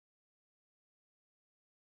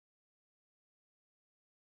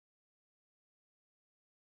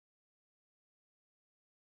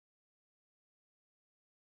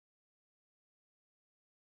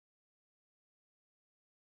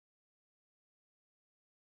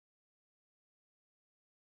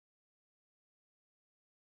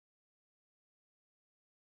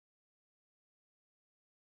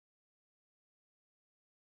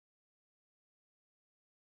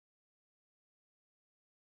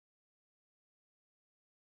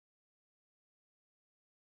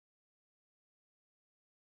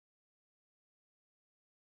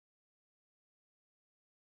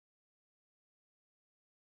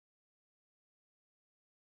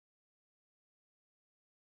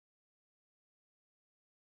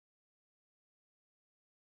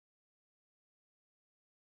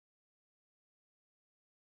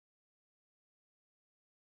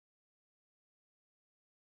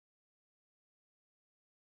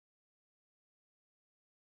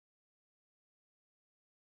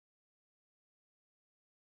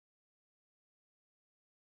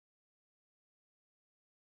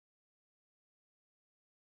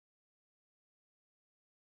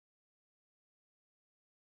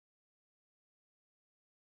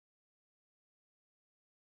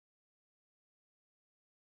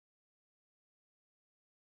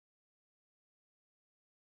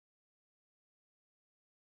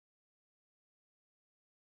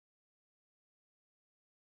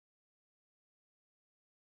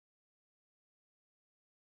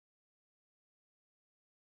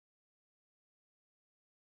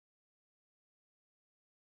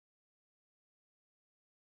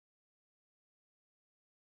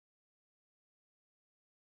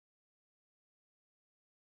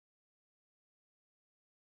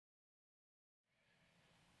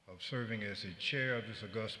of serving as the chair of this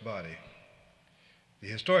august body. The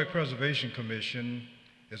Historic Preservation Commission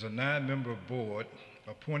is a 9-member board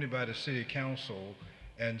appointed by the City Council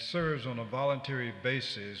and serves on a voluntary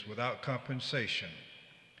basis without compensation.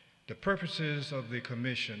 The purposes of the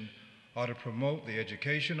commission are to promote the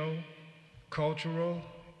educational, cultural,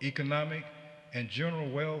 economic, and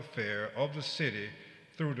general welfare of the city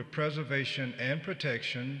through the preservation and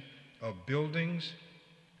protection of buildings,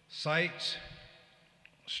 sites,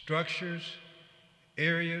 structures,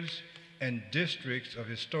 areas, and districts of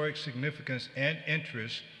historic significance and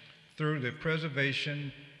interest through the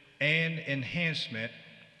preservation and enhancement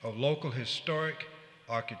of local historic,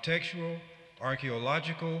 architectural,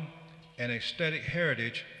 archaeological, and aesthetic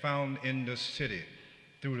heritage found in the city,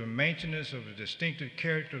 through the maintenance of the distinctive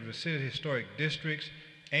character of the city's historic districts,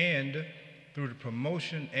 and through the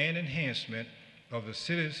promotion and enhancement of the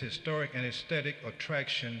city's historic and aesthetic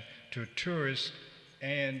attraction to tourists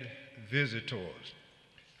and visitors.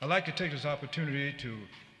 I'd like to take this opportunity to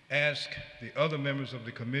ask the other members of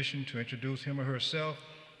the commission to introduce him or herself,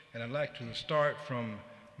 and I'd like to start from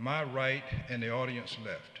my right and the audience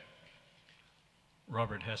left.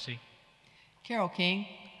 Robert Hesse. Carol King.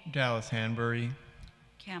 Dallas Hanbury.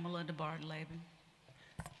 Kamala DeBarton-Laban.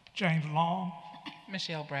 James Long.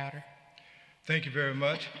 Michelle Browder. Thank you very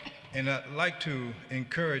much. And I'd like to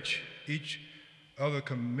encourage each other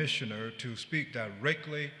commissioner to speak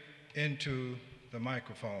directly into the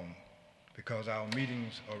microphone because our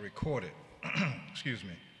meetings are recorded. Excuse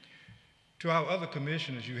me. To our other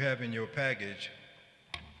commissioners, you have in your package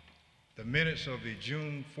the minutes of the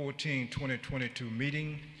June 14, 2022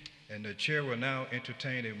 meeting, and the chair will now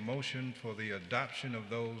entertain a motion for the adoption of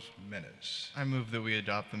those minutes. I move that we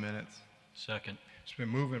adopt the minutes. Second. It's been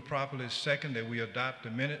moved and properly second that we adopt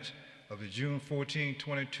the minutes of the June 14,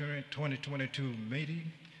 2022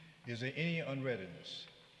 meeting. Is there any unreadiness?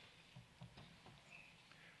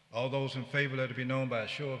 All those in favor, let it be known by a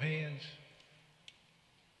show of hands.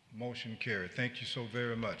 Motion carried. Thank you so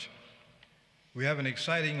very much. We have an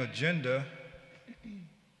exciting agenda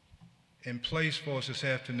in place for us this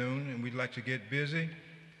afternoon, and we'd like to get busy.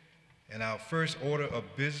 And our first order of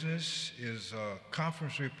business is a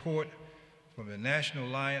conference report from the National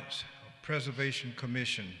Alliance Preservation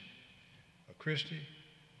Commission. Christy?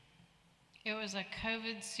 It was a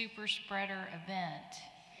COVID super spreader event.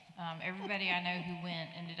 Everybody I know who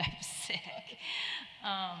went ended up sick.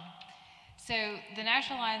 So the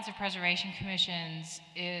National Alliance of Preservation Commissions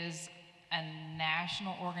is a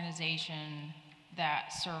national organization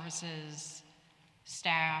that services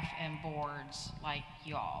staff and boards like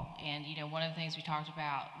y'all. And you know, one of the things we talked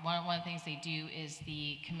about, one of the things they do is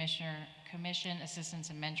the Commission Assistance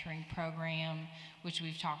and Mentoring Program, which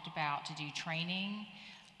we've talked about to do training.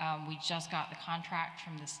 We just got the contract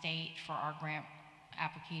from the state for our grant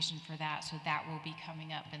application for that, so that will be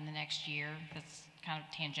coming up in the next year. That's kind of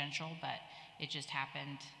tangential, but it just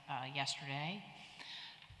happened yesterday.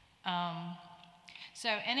 So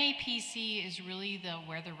NAPC is really the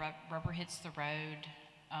where the rubber hits the road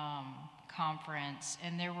conference,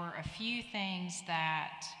 and there were a few things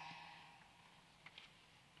that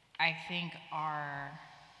I think are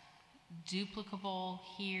duplicable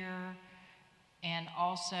here, and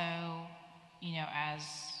also, you know, as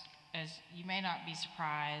you may not be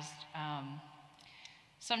surprised,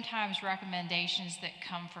 sometimes recommendations that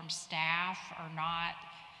come from staff are not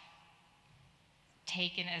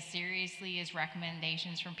taken as seriously as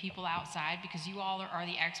recommendations from people outside, because you all are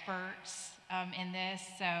the experts in this.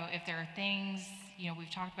 So if there are things, you know,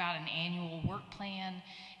 we've talked about an annual work plan.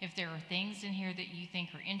 If there are things in here that you think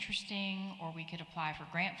are interesting, or we could apply for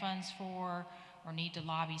grant funds for, or need to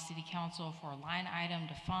lobby City Council for a line item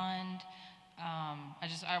to fund,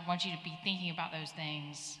 I want you to be thinking about those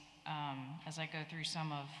things as I go through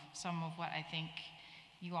some of what I think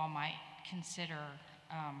you all might consider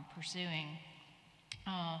pursuing.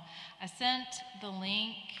 I sent the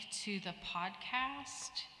link to the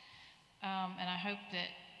podcast, and I hope that,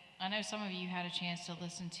 I know some of you had a chance to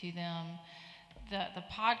listen to them. The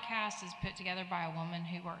podcast is put together by a woman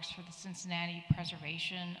who works for the Cincinnati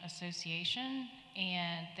Preservation Association,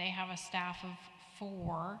 and they have a staff of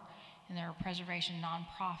 4, and they're a preservation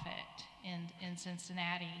nonprofit in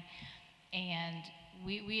Cincinnati. And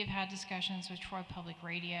we have had discussions with Troy Public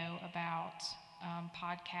Radio about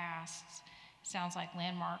podcasts. Sounds like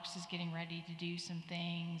Landmarks is getting ready to do some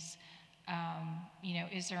things. You know,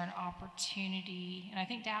 is there an opportunity? And I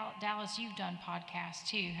think Dallas, you've done podcasts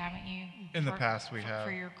too, haven't you? In the past, we have.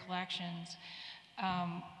 For your collections.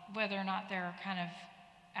 Whether or not there are kind of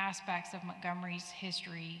aspects of Montgomery's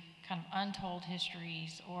history, kind of untold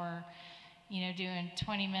histories, or, you know, doing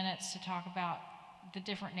 20 minutes to talk about the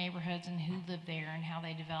different neighborhoods and who lived there and how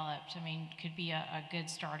they developed, I mean, could be a good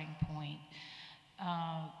starting point.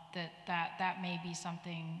 That may be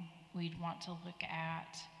something we'd want to look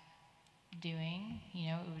at doing. You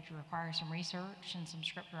know, it would require some research and some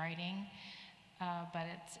script writing, but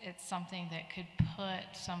it's something that could put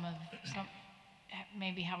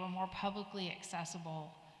maybe have a more publicly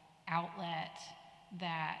accessible outlet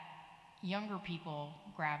that younger people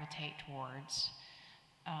gravitate towards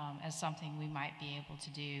as something we might be able to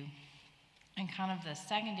do. And kind of the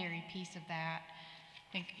secondary piece of that,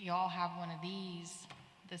 I think you all have one of these.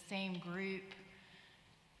 The same group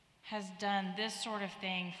has done this sort of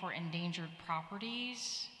thing for endangered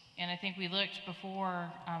properties. And I think we looked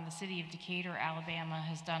before, the city of Decatur, Alabama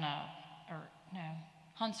has done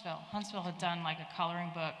Huntsville. Huntsville had done like a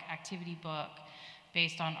coloring book, activity book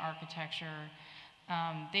based on architecture.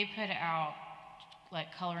 They put out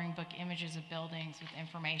like coloring book images of buildings with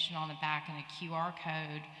information on the back and a QR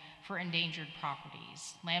code for endangered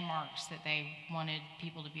properties, landmarks that they wanted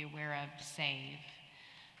people to be aware of to save.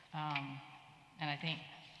 And I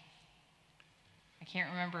can't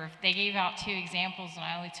remember if they gave out 2 examples and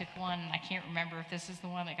I only took one. I can't remember if this is the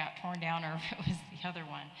one that got torn down or if it was the other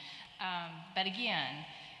one. But again,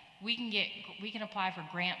 we can apply for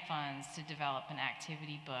grant funds to develop an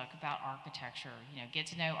activity book about architecture. You know, get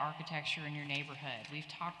to know architecture in your neighborhood. We've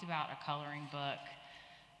talked about a coloring book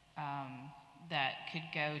that could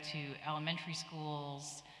go to elementary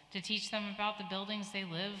schools to teach them about the buildings they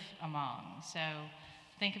live among. So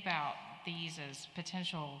think about these as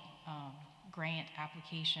potential grant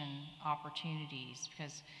application opportunities,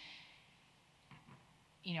 because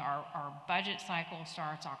you know, our budget cycle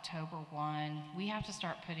starts October 1. We have to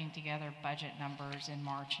start putting together budget numbers in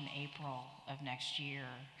March and April of next year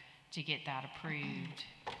to get that approved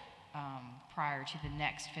prior to the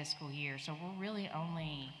next fiscal year. So we're really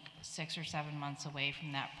only 6 or 7 months away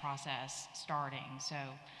from that process starting. So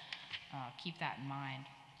keep that in mind.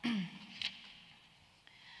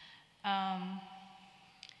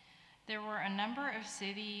 There were a number of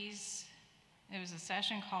cities. There was a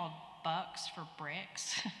session called Bucks for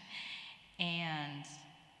Bricks, and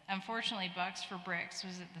unfortunately Bucks for Bricks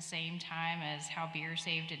was at the same time as How Beer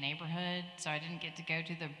Saved a Neighborhood, so I didn't get to go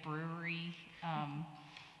to the brewery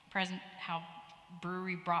how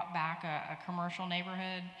brewery brought back a commercial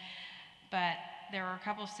neighborhood. But there are a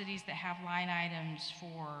couple of cities that have line items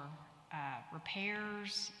for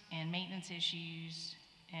repairs and maintenance issues,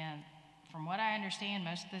 and from what I understand,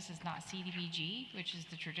 most of this is not CDBG, which is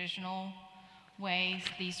the traditional ways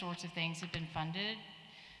these sorts of things have been funded,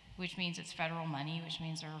 which means it's federal money, which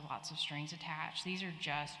means there are lots of strings attached. These are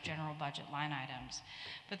just general budget line items.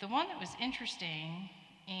 But the one that was interesting,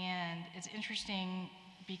 and it's interesting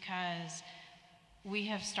because we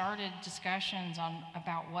have started discussions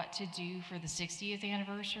about what to do for the 60th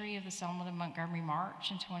anniversary of the Selma to Montgomery March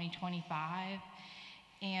in 2025.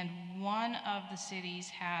 And one of the cities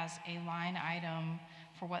has a line item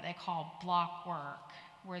for what they call block work,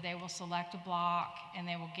 where they will select a block and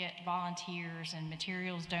they will get volunteers and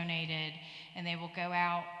materials donated, and they will go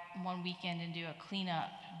out one weekend and do a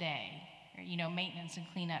cleanup day, you know, maintenance and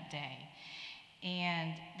cleanup day.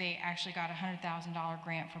 And they actually got a $100,000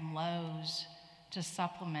 grant from Lowe's to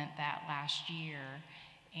supplement that last year.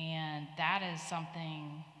 And that is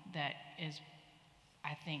something that is,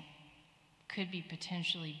 I think, could be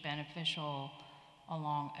potentially beneficial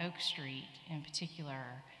along Oak Street in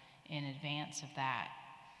particular in advance of that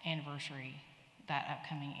anniversary, that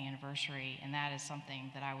upcoming anniversary. And that is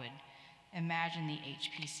something that I would imagine the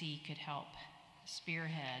HPC could help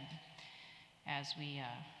spearhead as we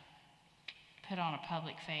put on a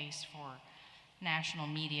public face for national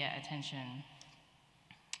media attention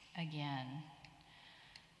again.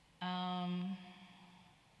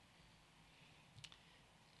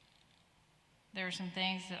 There are some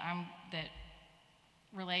things that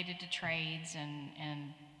related to trades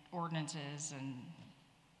and ordinances, and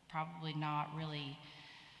probably not really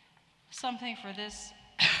something for this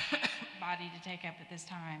body to take up at this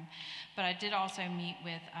time. But I did also meet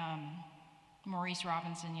with Maurice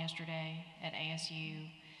Robinson yesterday at ASU,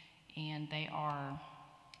 and they are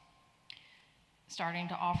starting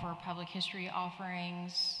to offer public history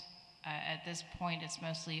offerings. At this point, it's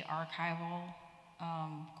mostly archival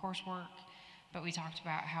coursework, but we talked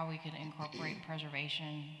about how we could incorporate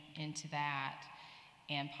preservation into that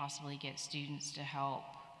and possibly get students to help,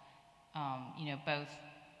 both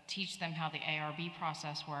teach them how the ARB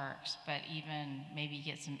process works, but even maybe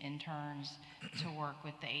get some interns to work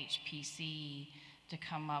with the HPC to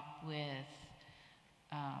come up with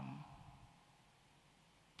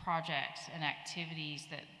projects and activities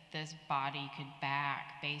this body could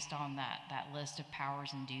back based on that list of powers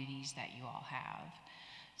and duties that you all have.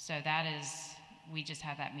 So that is, we just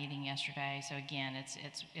had that meeting yesterday. So again,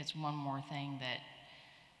 it's one more thing that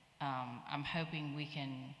I'm hoping we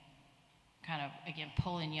can kind of, again,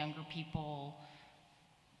 pull in younger people,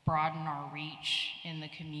 broaden our reach in the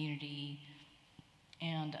community,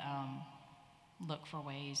 and look for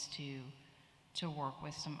ways to work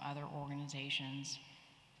with some other organizations.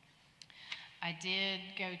 I did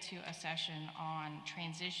go to a session on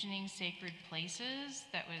transitioning sacred places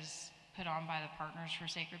that was put on by the Partners for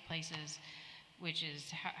Sacred Places, which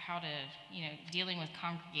is how to, dealing with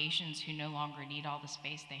congregations who no longer need all the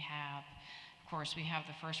space they have. Of course, we have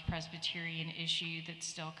the First Presbyterian issue that's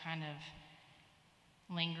still kind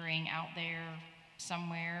of lingering out there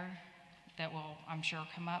somewhere that will, I'm sure,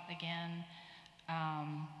 come up again.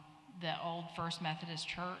 The old First Methodist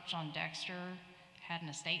Church on Dexter had an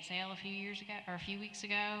estate sale a few weeks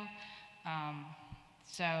ago.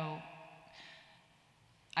 So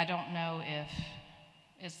I don't know if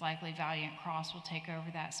it's likely Valiant Cross will take over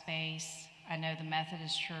that space. I know the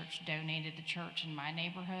Methodist Church donated the church in my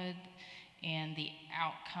neighborhood, and the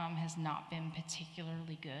outcome has not been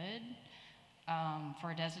particularly good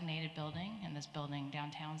for a designated building, and this building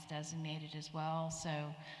downtown is designated as well. So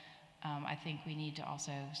I think we need to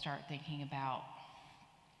also start thinking about,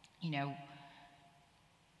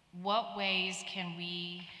 what ways can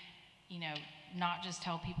we, not just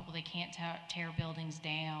tell people they can't tear buildings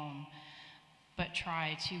down, but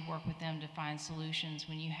try to work with them to find solutions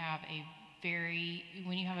when you have a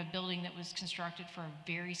building that was constructed for a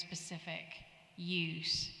very specific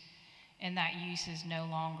use, and that use is no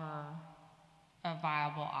longer a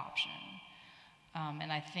viable option.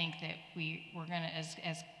 And I think that we're going to,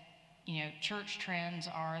 as church trends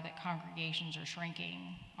are that congregations are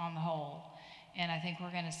shrinking on the whole. And I think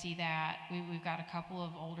we're going to see that. We've got a couple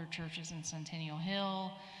of older churches in Centennial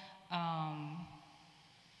Hill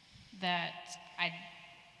that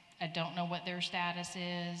I don't know what their status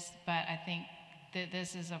is, but I think that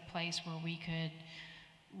this is a place where we could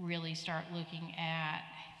really start looking at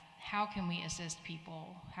how can we assist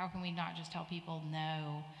people? How can we not just tell people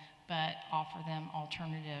no, but offer them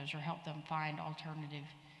alternatives or help them find alternative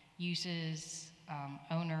uses,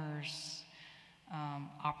 owners,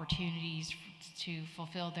 opportunities to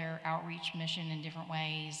fulfill their outreach mission in different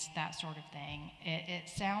ways, that sort of thing. It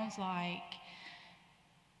sounds like,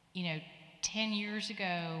 10 years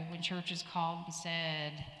ago when churches called and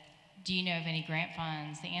said, do you know of any grant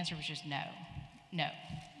funds? The answer was just no,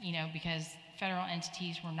 because federal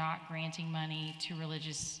entities were not granting money to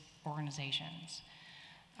religious organizations,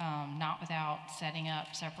 not without setting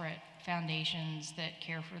up separate foundations that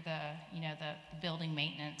care for the building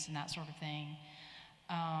maintenance and that sort of thing.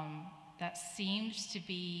 That seems to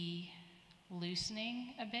be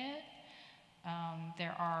loosening a bit.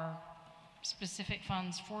 There are specific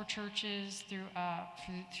funds for churches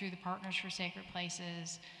through the Partners for Sacred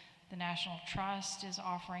Places. The National Trust is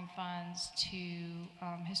offering funds to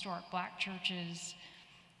historic Black churches,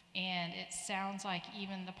 and it sounds like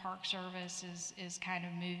even the Park Service is kind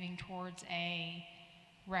of moving towards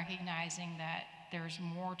recognizing that there's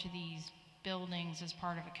more to these buildings as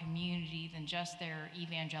part of a community than just their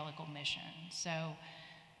evangelical mission. So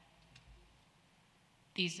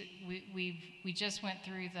we just went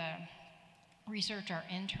through the research our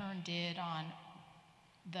intern did on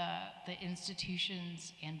the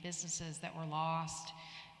institutions and businesses that were lost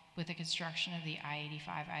with the construction of the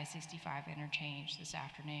I-85, I-65 interchange this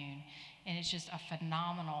afternoon. And it's just a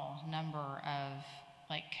phenomenal number of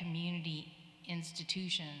community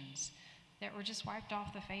institutions that were just wiped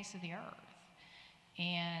off the face of the earth.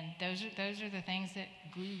 And those are the things that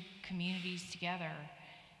glue communities together.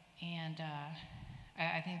 And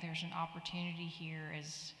I think there's an opportunity here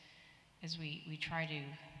as we try to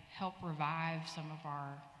help revive some of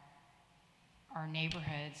our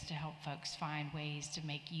neighborhoods, to help folks find ways to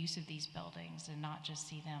make use of these buildings and not just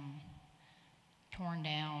see them torn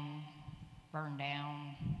down, burned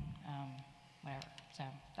down, whatever. So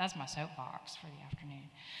that's my soapbox for the afternoon.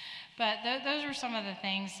 But those are some of the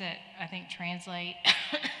things that I think translate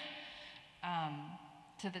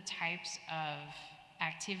to the types of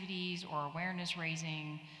activities or awareness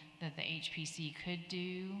raising that the HPC could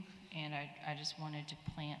do. And I just wanted to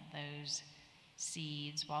plant those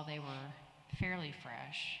seeds while they were fairly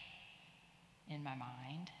fresh in my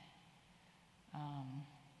mind.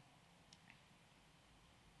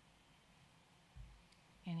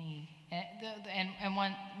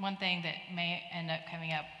 One thing that may end up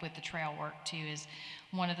coming up with the trail work too is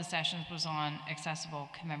one of the sessions was on accessible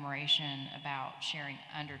commemoration about sharing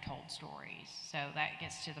undertold stories. So that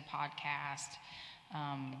gets to the podcast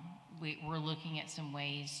we're looking at some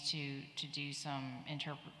ways to do some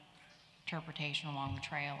interpretation along the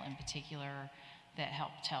trail in particular that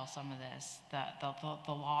help tell some of this,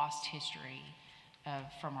 the lost history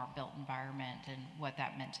from our built environment and what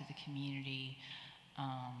that meant to the community.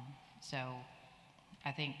 So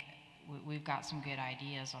I think we've got some good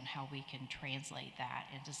ideas on how we can translate that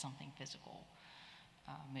into something physical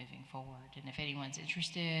moving forward. And if anyone's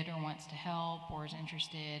interested or wants to help or is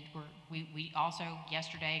interested, we also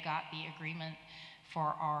yesterday got the agreement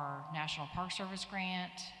for our National Park Service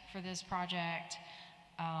grant for this project.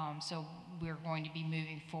 So we're going to be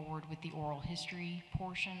moving forward with the oral history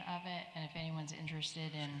portion of it. And if anyone's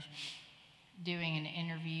interested in doing an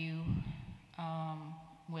interview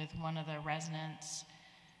with one of the residents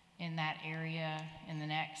in that area in the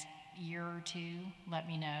next year or two, let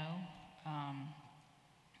me know.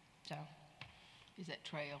 So, is that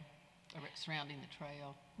trail or surrounding the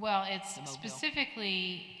trail? Well, it's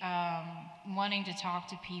specifically wanting to talk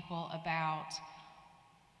to people about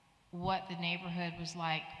what the neighborhood was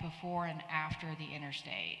like before and after the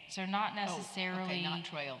interstate. So not necessarily. Okay, not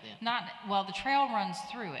trail then. Not, well, the trail runs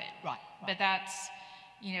through it. Right. But that's,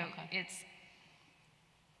 it's,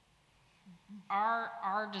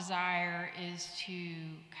 our desire is to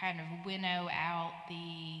kind of winnow out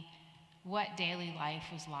what daily life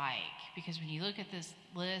was like. Because when you look at this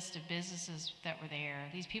list of businesses that were there,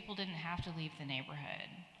 these people didn't have to leave the neighborhood.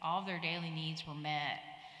 All of their daily needs were met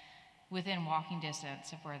within walking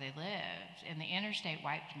distance of where they lived, and the interstate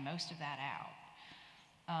wiped most of that out.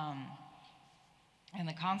 And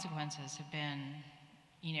the consequences have been,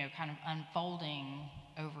 kind of unfolding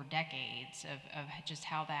over decades of just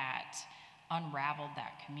how that unraveled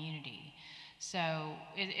that community. So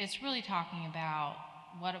it's really talking about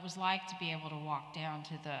what it was like to be able to walk down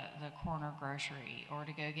to the corner grocery or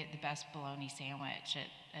to go get the best bologna sandwich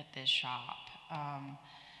at this shop.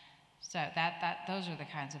 So those are the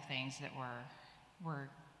kinds of things that were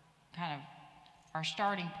kind of our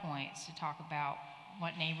starting points to talk about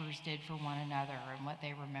what neighbors did for one another and what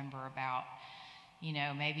they remember about,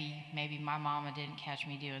 maybe my mama didn't catch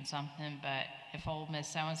me doing something, but if old Miss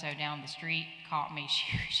so-and-so down the street caught me,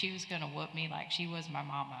 she was gonna whoop me like she was my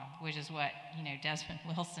mama, which is what, Desmond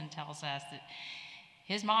Wilson tells us, that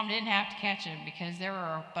his mom didn't have to catch him because there were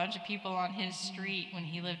a bunch of people on his street when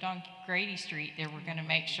he lived on Grady Street that were going to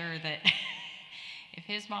make sure that if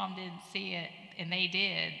his mom didn't see it, and they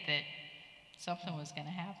did, that something was going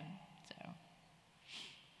to happen.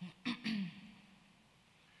 So,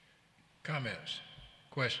 comments,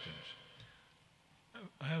 questions?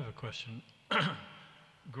 I have a question.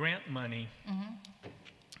 Grant money,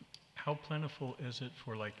 how plentiful is it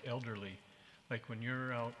for like elderly? Like when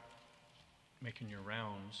you're out making your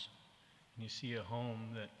rounds and you see a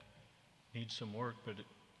home that needs some work, but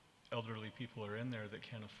elderly people are in there that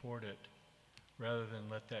can't afford it, rather than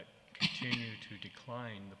let that continue to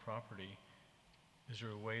decline the property, is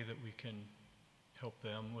there a way that we can help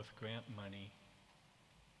them with grant money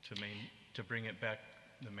to bring it back,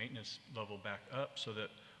 the maintenance level back up, so that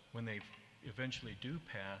when they eventually do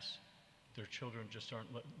pass, their children just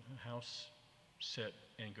aren't letting the house sit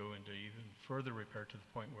and go into even further repair to the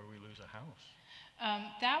point where we lose a house?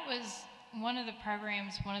 That was one of the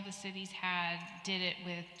programs one of the cities did it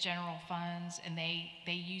with general funds, and they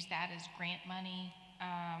used that as grant money.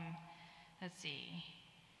 Let's see.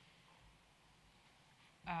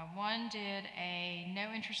 One did a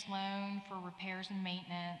no interest loan for repairs and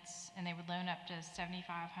maintenance, and they would loan up to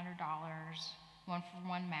 $7,500,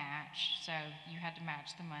 1-for-1 match, so you had to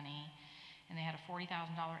match the money, and they had a $40,000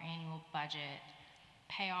 annual budget.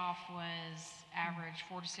 Payoff was average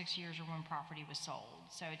 4 to 6 years or when property was sold,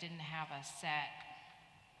 so it didn't have a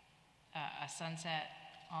sunset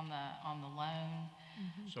on the loan.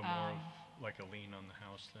 So more of like a lien on the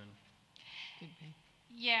house then? Could be.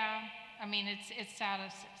 Yeah, I mean, it's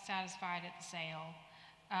satisfied at the sale.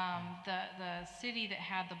 The city that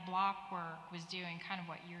had the block work was doing kind of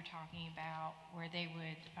what you're talking about, where they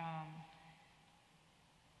would,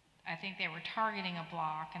 I think they were targeting a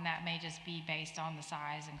block, and that may just be based on the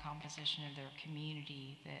size and composition of their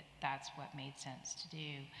community, that's what made sense to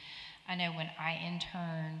do. I know when I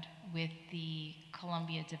interned with the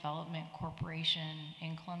Columbia Development Corporation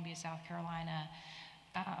in Columbia, South Carolina,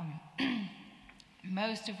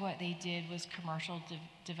 most of what they did was commercial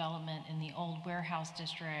development in the old warehouse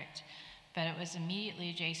district, but it was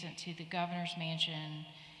immediately adjacent to the governor's mansion,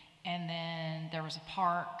 and then there was a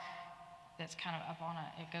park that's kind of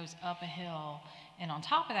it goes up a hill, and on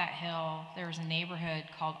top of that hill there was a neighborhood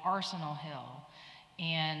called Arsenal Hill,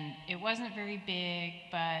 and it wasn't very big,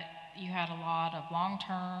 but you had a lot of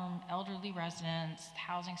long-term elderly residents,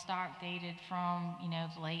 housing stock dated from,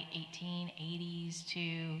 the late 1880s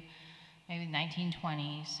to maybe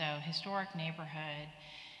 1920s, so historic neighborhood.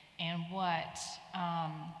 And what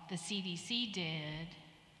the CDC did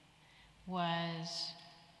was,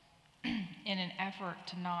 in an effort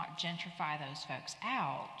to not gentrify those folks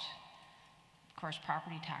out, of course,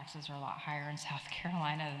 property taxes are a lot higher in South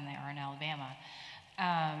Carolina than they are in Alabama.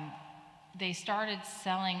 They started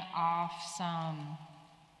selling off some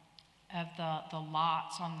of the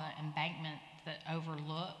lots on the embankment that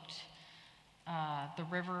overlooked the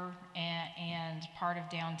river and part of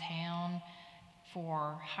downtown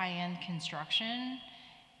for high-end construction,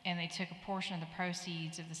 and they took a portion of the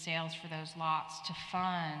proceeds of the sales for those lots to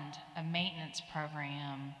fund a maintenance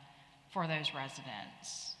program for those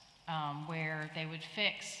residents, where they would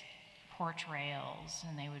fix porch rails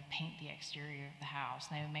and they would paint the exterior of the house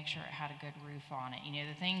and they would make sure it had a good roof on it.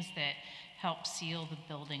 The things that help seal the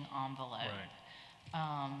building envelope.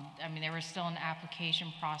 Right. There was still an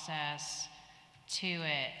application process to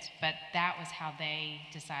it, but that was how they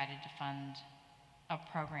decided to fund a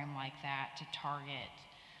program like that to target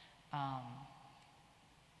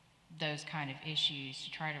those kind of issues,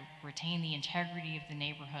 to try to retain the integrity of the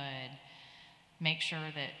neighborhood, make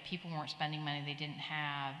sure that people weren't spending money they didn't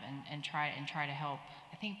have, and try to help.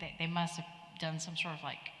 I think that they must have done some sort of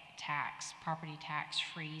property tax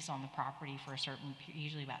freeze on the property for a certain,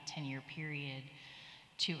 usually about 10-year period,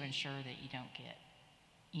 to ensure that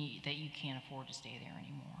that you can't afford to stay there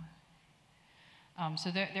anymore. So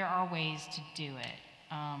there are ways to do it.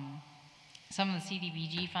 Some of the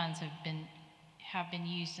CDBG funds have been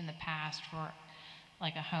used in the past for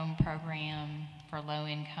like a home program for low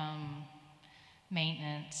income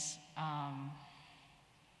maintenance.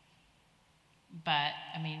 But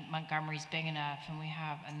Montgomery's big enough and we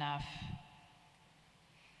have enough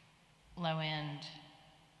low end,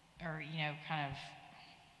 or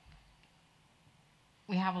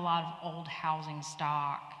we have a lot of old housing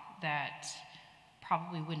stock that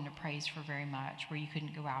probably wouldn't appraise for very much, where you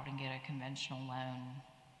couldn't go out and get a conventional loan.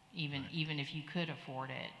 Even if you could afford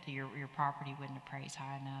it, your property wouldn't appraise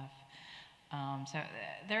high enough. So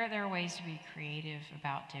there are ways to be creative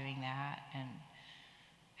about doing that, and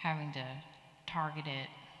having to target it,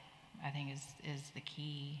 I think, is the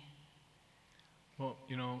key. Well,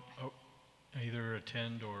 I either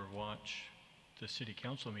attend or watch the city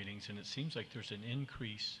council meetings, and it seems like there's an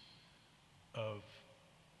increase of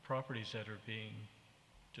properties that are being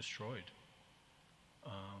destroyed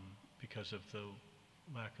because of the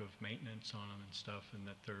lack of maintenance on them and stuff, and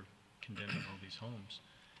that they're condemning all these homes.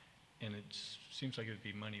 And it seems like it would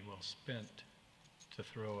be money well spent to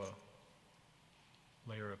throw a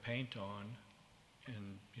layer of paint on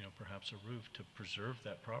and perhaps a roof to preserve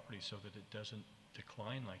that property so that it doesn't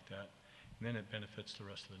decline like that. And then it benefits the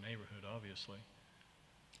rest of the neighborhood, obviously.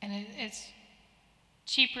 And it's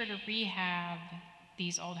cheaper to rehab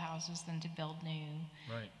these old houses than to build new.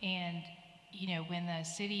 Right. And, when the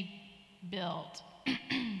city built, I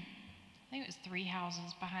think it was 3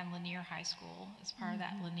 houses behind Lanier High School as part of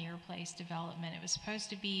that Lanier Place development. It was supposed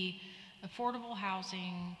to be affordable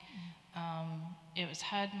housing. It was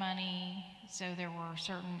HUD money, so there were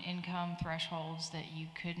certain income thresholds that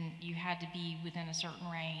you had to be within a certain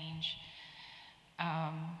range.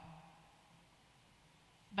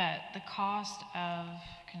 But the cost of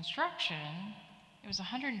construction, it was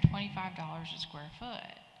 $125 a square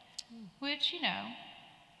foot, which,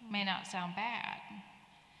 may not sound bad.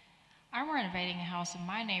 I'm renovating a house in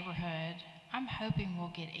my neighborhood. I'm hoping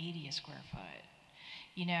we'll get 80 a square foot,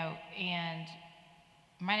 and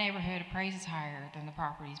my neighborhood appraises higher than the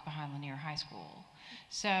properties behind Lanier High School.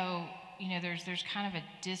 So, there's kind of a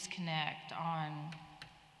disconnect on,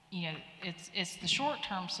 it's the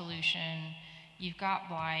short-term solution. You've got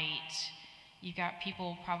blight, you've got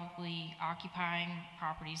people probably occupying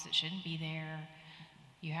properties that shouldn't be there.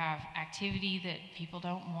 You have activity that people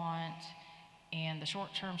don't want, and the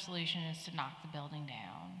short-term solution is to knock the building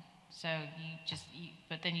down. So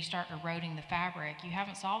but then you start eroding the fabric. You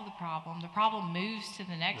haven't solved the problem. The problem moves to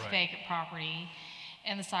the next vacant property,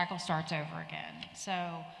 and the cycle starts over again.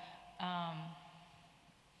 So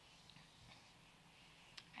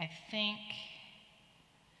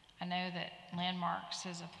I know that Landmarks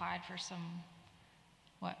has applied for some,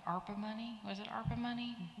 ARPA money? Was it ARPA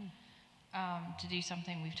money? To do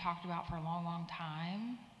something we've talked about for a long, long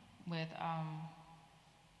time with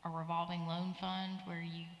a revolving loan fund where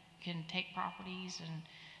you can take properties and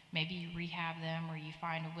maybe you rehab them, or you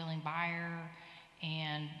find a willing buyer,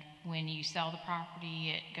 and when you sell the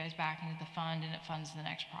property, it goes back into the fund and it funds the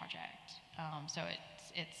next project. So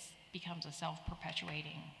it becomes a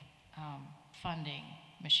self-perpetuating funding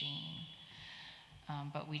machine.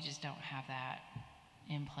 But we just don't have that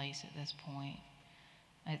in place at this point.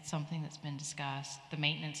 It's something that's been discussed. The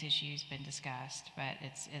maintenance issue's been discussed, but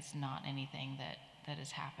it's not anything that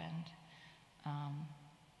has happened.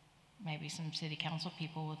 Maybe some city council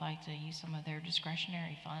people would like to use some of their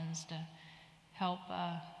discretionary funds to help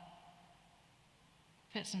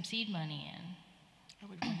put some seed money in. That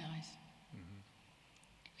would be nice.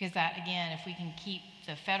 Because that, again, if we can keep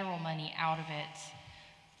the federal money out of it,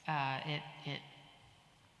 it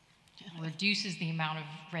reduces the amount of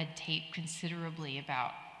red tape considerably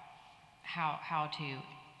about how to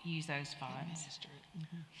use those funds.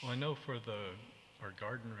 Well, I know for our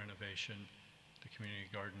garden renovation, the community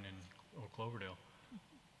garden in Old Cloverdale,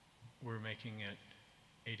 we're making it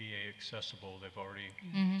ADA accessible. They've already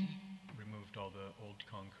removed all the old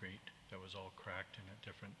concrete that was all cracked and at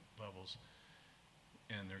different levels.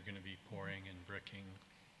 And they're going to be pouring and bricking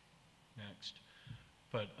next.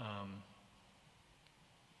 But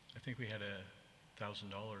I think we had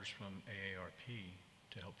 $1,000 from AARP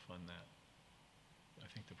to help fund that.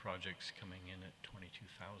 I think the project's coming in at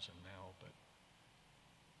 $22,000 now, but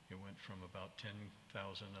it went from about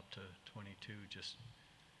 $10,000 up to $22,000 just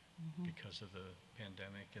because of the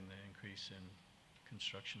pandemic and the increase in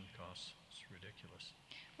construction costs. It's ridiculous.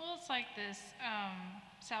 Well, it's like this,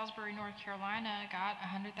 Salisbury, North Carolina got a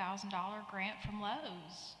 $100,000 grant from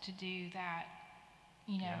Lowe's to do that,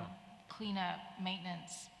 cleanup,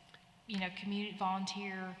 maintenance, community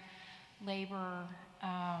volunteer labor,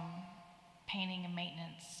 painting and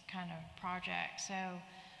maintenance kind of project. So,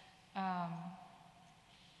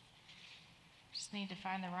 just need to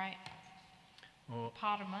find the right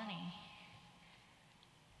pot of money.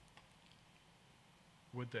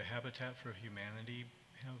 Would the Habitat for Humanity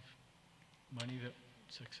have money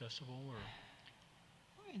that's accessible, or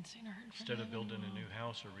I hadn't seen or heard from instead of them in building a a new while.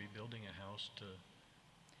 house or rebuilding a house to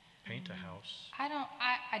paint a house? I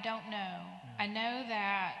don't know. I know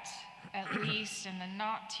that at least in the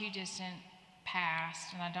not too distant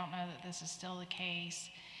past, and I don't know that this is still the case,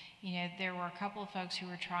 there were a couple of folks who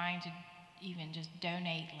were trying to even just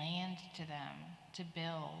donate land to them to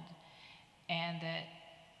build, and that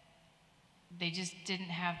they just didn't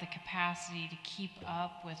have the capacity to keep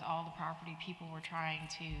up with all the property people were trying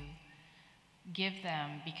to give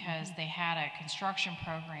them because they had a construction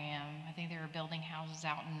program. I think they were building houses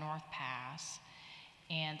out in North Pass,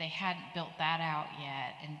 and they hadn't built that out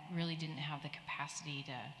yet and really didn't have the capacity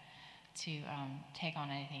to take on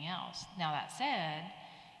anything else. Now that said,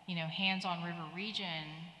 Hands on River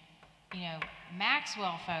Region,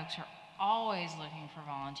 Maxwell folks are always looking for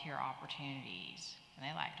volunteer opportunities, and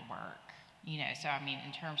they like to work. So I mean,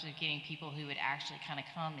 in terms of getting people who would actually kind of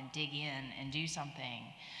come and dig in and do something,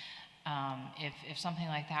 if something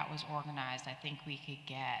like that was organized, I think we could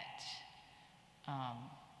get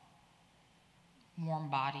warm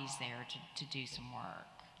bodies there to do some work.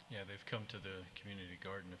 Yeah, they've come to the community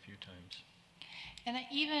garden a few times. And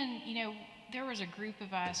even, there was a group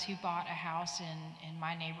of us who bought a house in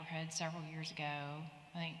my neighborhood several years ago.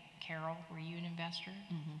 I think, Carol, were you an investor?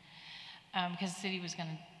 Because the city was going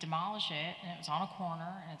to demolish it, and it was on a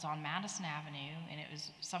corner, and it's on Madison Avenue, and it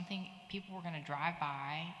was something people were going to drive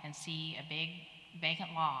by and see a big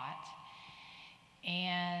vacant lot.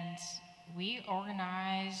 And we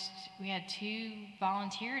organized, we had 2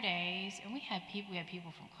 volunteer days, and we had people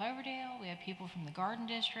from Cloverdale, we had people from the Garden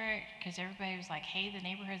District, because everybody was like, hey, the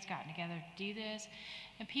neighborhood's gotten together to do this.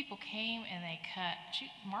 And people came and they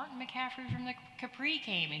Martin McCaffrey from the Capri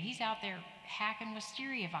came, and he's out there hacking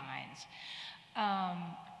wisteria vines.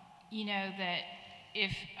 That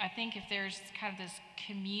I think if there's kind of this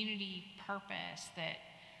community purpose, that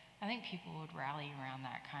I think people would rally around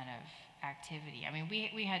that kind of activity. I mean,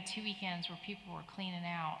 we had 2 weekends where people were cleaning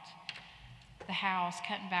out the house,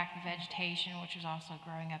 cutting back the vegetation, which was also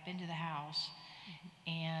growing up into the house,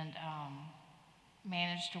 and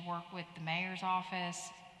managed to work with the mayor's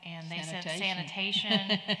office, and they said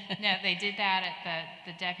sanitation. No, they did that at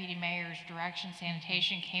the deputy mayor's direction.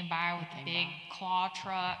 Sanitation came by with a big claw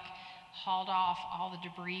truck, hauled off all the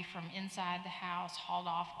debris from inside the house, hauled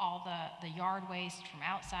off all the yard waste from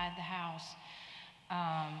outside the house.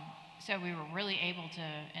 So we were really able to,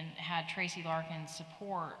 and had Tracy Larkin's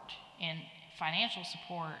support and financial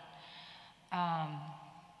support,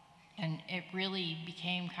 and it really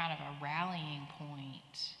became kind of a rallying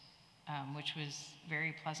point, which was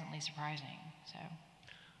very pleasantly surprising. So,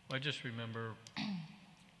 Well, I just remember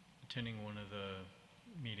attending one of the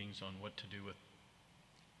meetings on what to do with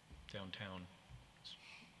downtown. It's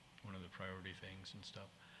one of the priority things and stuff.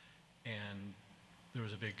 And there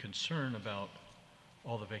was a big concern about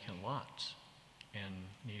all the vacant lots and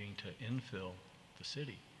needing to infill the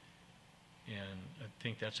city. And I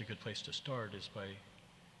think that's a good place to start, is by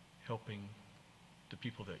helping the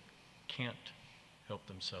people that can't help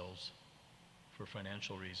themselves for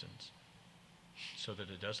financial reasons, so that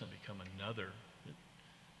it doesn't become another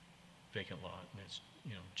vacant lot, and it's,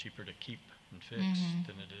 you know, cheaper to keep and fix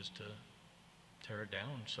than it is to tear it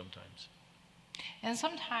down sometimes. And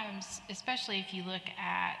sometimes, especially if you look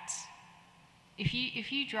at, if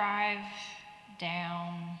you drive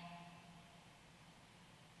down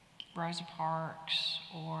Rosa Parks,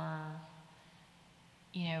 or,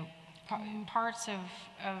 you know, parts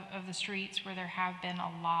of the streets where there have been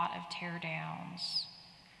a lot of tear downs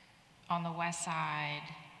on the west side,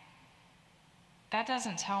 that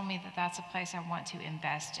doesn't tell me that that's a place I want to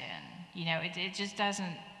invest in. You know, it just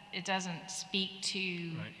doesn't, it doesn't speak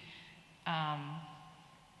to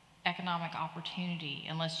economic opportunity,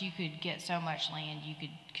 unless you could get so much land you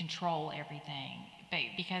could control everything. But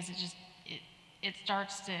because it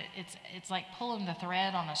starts to, it's like pulling the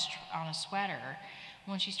thread on a sweater.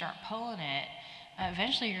 Once you start pulling it,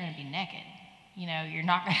 eventually you're going to be naked. You know, you're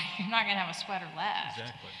not going to have a sweater left.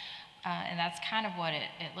 Exactly. And that's kind of what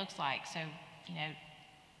it looks like. So, you know,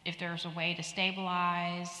 if there's a way to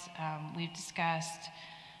stabilize, we've discussed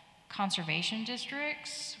conservation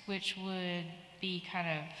districts, which would be kind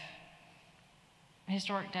of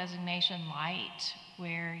historic designation light,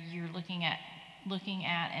 where you're looking at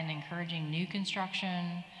and encouraging new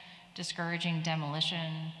construction, discouraging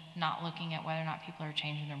demolition, not looking at whether or not people are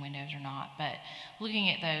changing their windows or not, but looking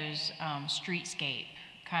at those streetscape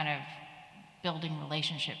kind of building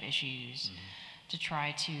relationship issues to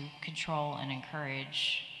try to control and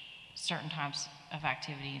encourage certain types of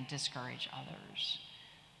activity and discourage others.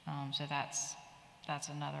 So that's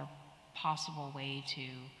another possible way to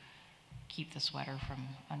keep the sweater from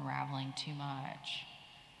unraveling too much.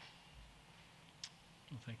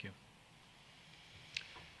 Well, thank you.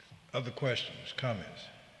 Other questions, comments?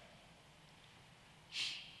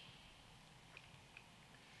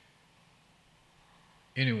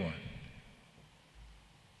 Anyone?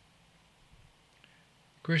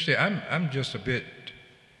 Christy, I'm just a bit,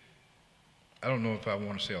 I don't know if I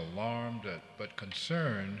want to say alarmed, but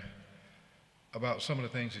concerned about some of the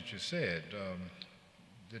things that you said.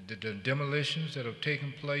 The demolitions that have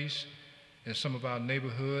taken place in some of our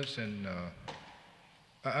neighborhoods, and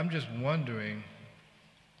I'm just wondering,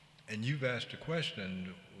 and you've asked a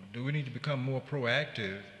question, do we need to become more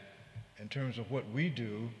proactive in terms of what we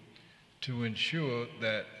do to ensure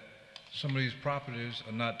that some of these properties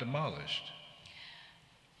are not demolished?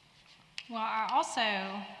 Well, I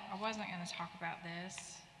wasn't going to talk about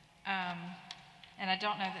this, and I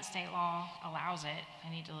don't know that state law allows it. I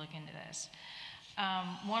need to look into this.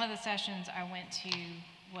 One of the sessions I went to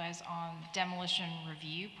was on demolition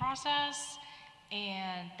review process,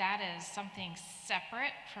 and that is something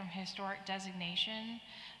separate from historic designation,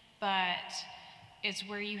 but it's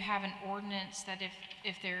where you have an ordinance that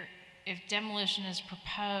if demolition is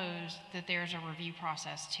proposed, that there's a review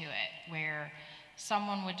process to it, where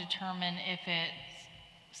someone would determine if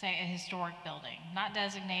it's, say, a historic building, not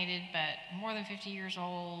designated, but more than 50 years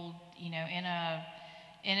old, you know, in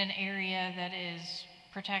an area that is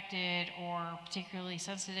protected or particularly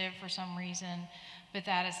sensitive for some reason, but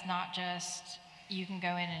that it's not just you can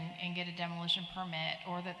go in and get a demolition permit,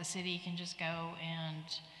 or that the city can just go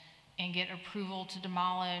and get approval to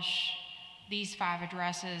demolish these 5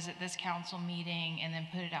 addresses at this council meeting and then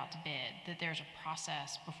put it out to bid, that there's a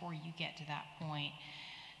process before you get to that point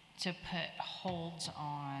to put holds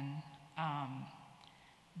on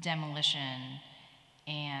demolition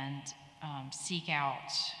and seek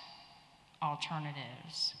out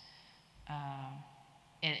alternatives.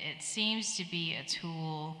 It seems to be a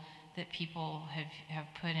tool that people have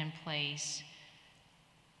put in place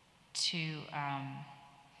to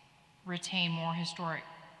retain more historic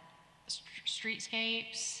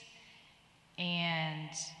streetscapes, and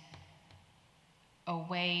a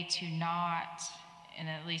way to not, and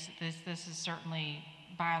at least this is certainly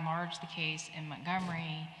by and large the case in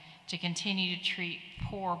Montgomery, to continue to treat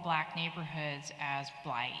poor black neighborhoods as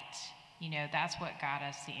blight. You know, that's what got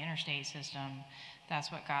us the interstate system.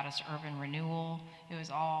 That's what got us urban renewal. It was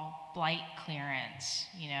all blight clearance,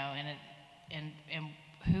 you know, and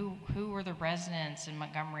who were the residents in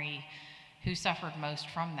Montgomery who suffered most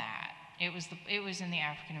from that? It was in the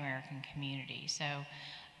African American community. So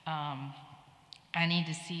I need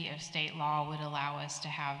to see if state law would allow us to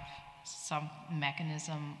have some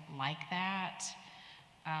mechanism like that.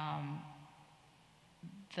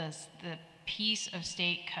 The piece of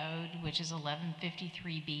state code, which is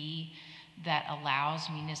 1153B, that allows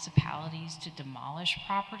municipalities to demolish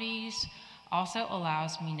properties, also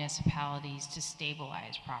allows municipalities to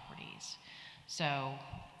stabilize properties. So,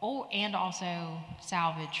 and also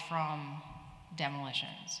salvage from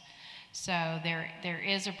demolitions. So there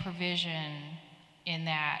is a provision in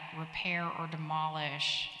that repair or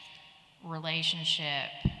demolish relationship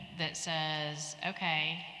that says,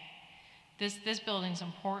 okay, this building's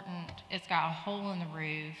important, it's got a hole in the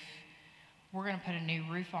roof, we're gonna put a new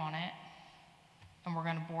roof on it, and we're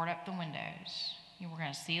gonna board up the windows, and we're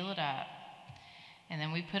gonna seal it up, and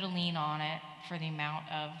then we put a lien on it for the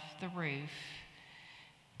amount of the roof,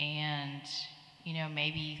 and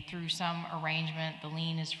maybe through some arrangement, the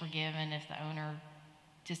lien is forgiven if the owner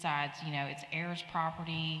decides, it's heirs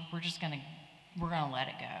property, we're gonna let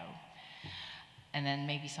it go. And then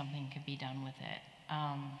maybe something could be done with it.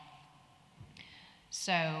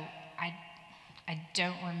 So I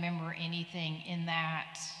don't remember anything in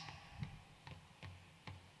that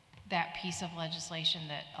piece of legislation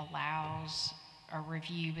that allows a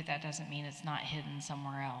review, but that doesn't mean it's not hidden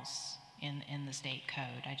somewhere else in the state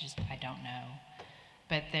code. I don't know.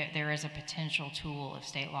 But there is a potential tool, if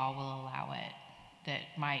state law will allow it, that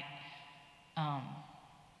might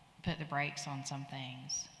put the brakes on some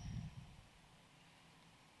things.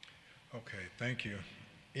 Okay, thank you.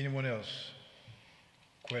 Anyone else?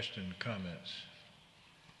 Question, comments?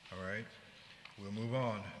 All right, we'll move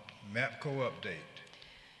on. Mapco update.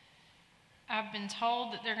 I've been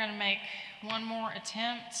told that they're going to make one more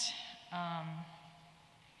attempt,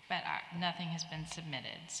 but nothing has been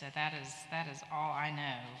submitted. So that is all I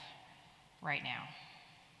know right now.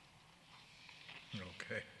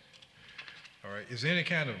 Okay. All right. Is there any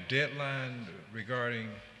kind of deadline regarding?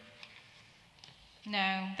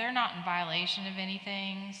 No, they're not in violation of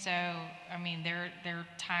anything. So, I mean, their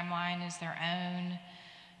timeline is their own.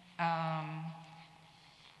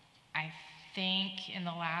 I think in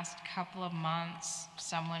the last couple of months,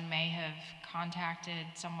 someone may have contacted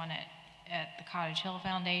someone at the Cottage Hill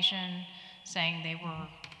Foundation saying they were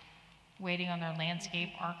waiting on their landscape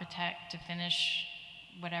architect to finish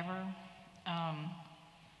whatever.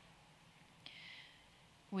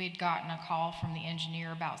 We had gotten a call from the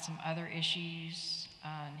engineer about some other issues,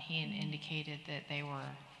 and he had indicated that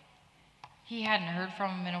he hadn't heard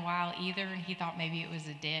from him in a while either, and he thought maybe it was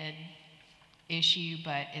a dead issue,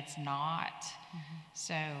 but it's not. Mm-hmm.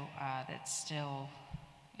 So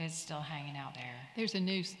it's still hanging out there. There's a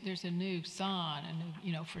new sign, a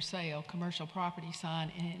new, for sale, commercial property sign,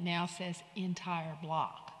 and it now says entire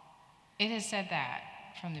block. It has said that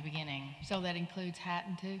from the beginning. So that includes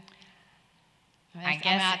Hatton too? I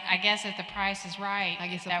guess if the price is right,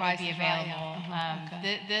 that would be available. Right, yeah.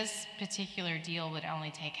 Okay. This particular deal would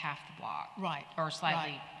only take half the block. Right. Or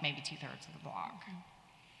slightly, right. Maybe 2/3 of the block.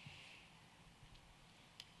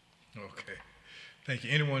 Okay. Thank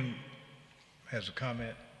you. Anyone has a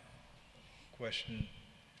comment, question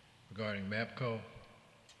regarding Mapco?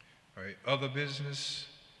 All right. Other business?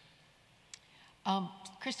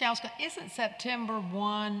 Christy, isn't September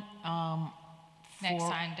 1 next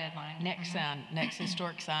sign deadline? Next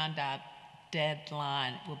historic sign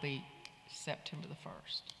deadline will be September the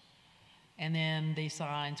 1st. And then the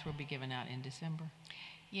signs will be given out in December.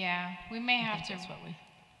 Yeah, we may have to. That's what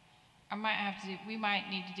we might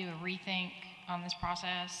need to do a rethink on this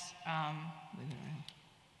process.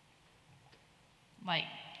 Like,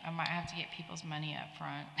 I might have to get people's money up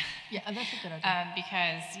front. Yeah, that's a good idea.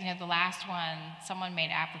 Because, the last one, someone made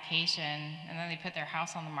application, and then they put their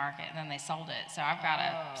house on the market, and then they sold it. So I've got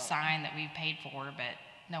a sign that we've paid for, but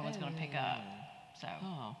no one's going to pick up. So.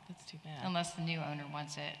 Oh, that's too bad. Unless the new owner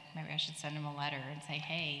wants it. Maybe I should send him a letter and say,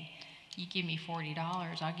 hey, you give me $40,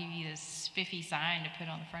 I'll give you this spiffy sign to put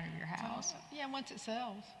on the front of your house. Yeah, once it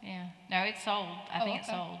sells. Yeah. No, it's sold. I think it's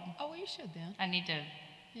sold. Oh, well, you should then. I need to,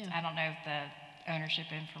 I don't know if the ownership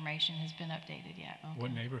information has been updated yet. Okay.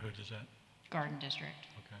 What neighborhood is that? Garden District.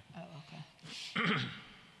 Okay. Oh, okay.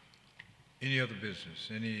 Any other business?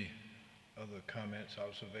 Any other comments,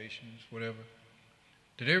 observations, whatever?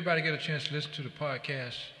 Did everybody get a chance to listen to the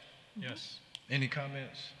podcast? Yes. Any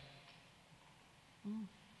comments?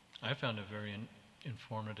 I found it very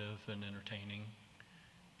informative and entertaining,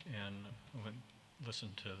 and I went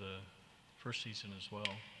listened to the first season as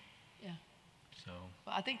well. Yeah. So.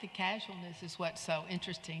 Well, I think the casualness is what's so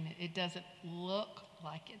interesting. It doesn't look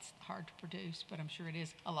like it's hard to produce, but I'm sure it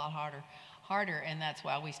is a lot harder, and that's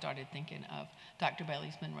why we started thinking of Dr.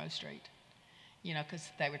 Bailey's Monroe Street. Because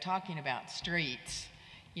they were talking about streets,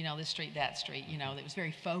 this street, that street, that was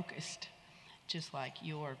very focused, just like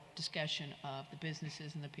your discussion of the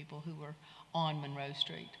businesses and the people who were on Monroe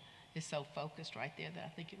Street is so focused right there that I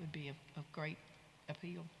think it would be of great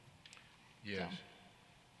appeal. Yes. So.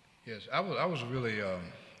 Yes, I was really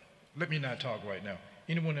let me not talk right now.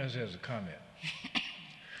 Anyone else has a comment?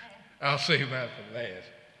 I'll save mine for last.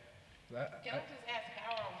 Can I just ask,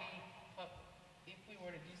 how are we, if we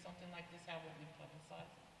were to do something like this, how would we publicize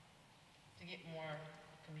it? To get more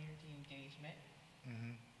community engagement?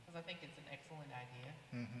 Because I think it's an excellent idea.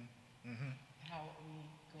 How would we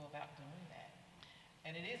go about doing that?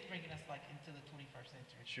 And it is bringing us like into the 21st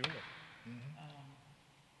century. Sure.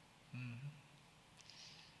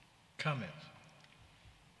 Comments?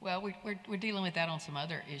 Well, we're dealing with that on some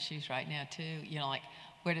other issues right now too. You know, like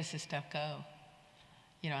where does this stuff go?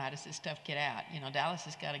 You know, how does this stuff get out? You know, Dallas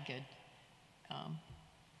has got a good.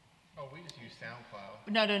 Oh, we just use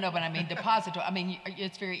SoundCloud. No. But I mean, depository. I mean,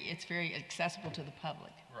 it's very accessible to the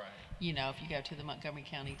public. Right. You know, if you go to the Montgomery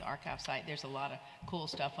County archive site, there's a lot of cool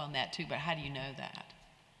stuff on that too. But how do you know that?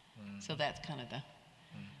 So that's kind of the,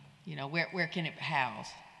 you know, where can it house?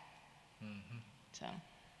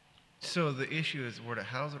 So the issue is where to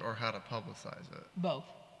house it or how to publicize it? Both.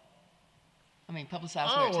 I mean, publicize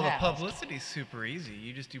Oh, where it's well, the housed. publicity's super easy.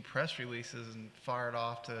 You just do press releases and fire it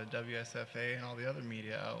off to WSFA and all the other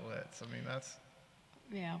media outlets. I mean, that's...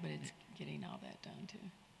 Yeah, but it's getting all that done too.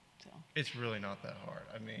 So. It's really not that hard.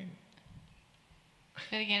 I mean...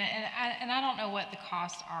 But again, and I don't know what the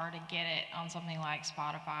costs are to get it on something like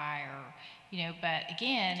Spotify or, you know, but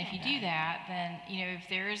again, if you do that, then, you know, if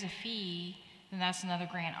there is a fee, then that's another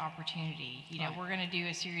grant opportunity. You know, we're going to do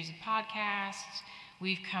a series of podcasts.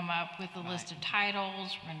 We've come up with a list of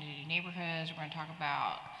titles. We're going to do neighborhoods. We're going to talk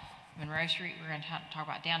about Monroe Street. We're going to talk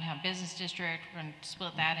about downtown business district. We're going to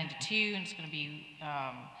split that into two, and it's going to be,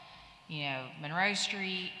 you know, Monroe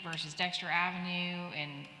Street versus Dexter Avenue,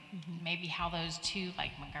 and maybe how those two,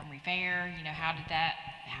 like Montgomery Fair, you know, how did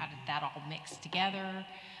that all mix together?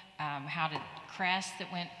 How did crests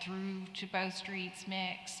that went through to both streets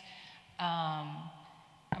mix? I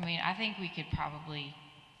mean, I think we could probably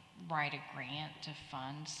write a grant to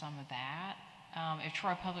fund some of that. If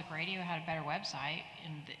Troy Public Radio had a better website,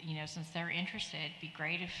 and you know, since they're interested, it'd be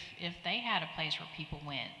great if they had a place where people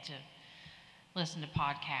went to listen to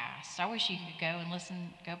podcasts. I wish you could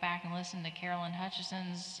go back and listen to Carolyn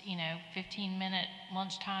Hutchison's, you know, 15-minute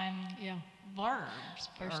lunchtime blurbs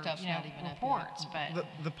Her or, stuff's you know, not even up reports. yet. But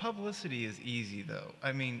The publicity is easy, though.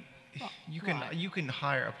 I mean, you can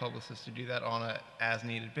hire a publicist to do that on a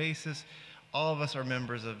as-needed basis. All of us are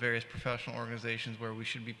members of various professional organizations where we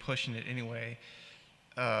should be pushing it anyway.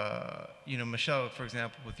 You know, Michelle, for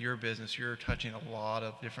example, with your business, you're touching a lot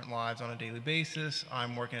of different lives on a daily basis.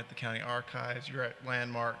 I'm working at the county archives. You're at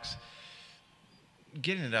landmarks.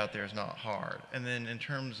 Getting it out there is not hard. And then in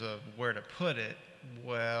terms of where to put it,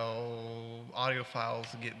 well, audio files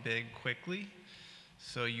get big quickly,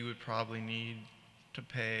 so you would probably need to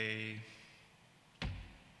pay,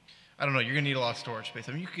 I don't know, you're gonna need a lot of storage space.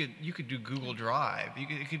 I mean, you could do Google Drive.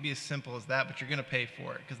 It could be as simple as that, but you're gonna pay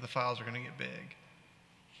for it because the files are gonna get big.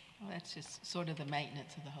 Well, that's just sort of the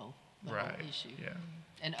maintenance of the whole issue. Yeah.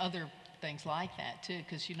 And other things like that too,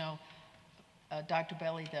 because you know, Dr.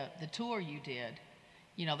 Belly, the tour you did,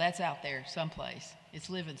 you know, that's out there someplace. It's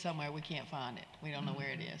living somewhere. We can't find it. We don't know where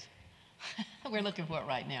it is. We're looking for it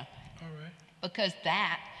right now. All right. Because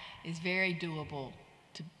that is very doable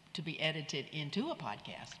to be edited into a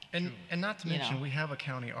podcast. And not to You mention, know. we have a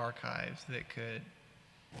county archives that could,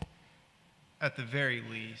 at the very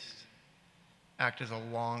least, act as a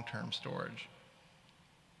long-term storage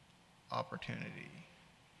opportunity.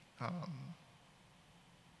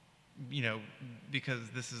 You know, because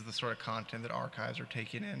this is the sort of content that archives are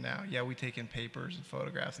taking in now. Yeah, we take in papers and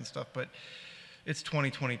photographs and stuff, but it's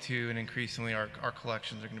 2022, and increasingly our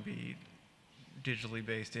collections are going to be digitally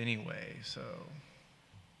based anyway, so.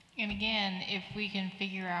 And again, if we can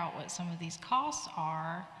figure out what some of these costs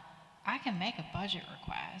are, I can make a budget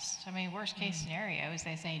request. I mean, worst case scenario is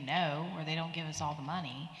they say no, or they don't give us all the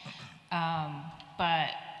money. But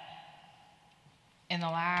in the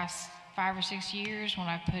last 5 or 6 years, when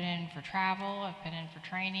I've put in for travel, I've put in for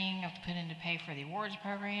training, I've put in to pay for the awards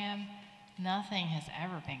program, nothing has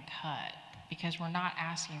ever been cut because we're not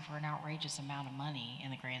asking for an outrageous amount of money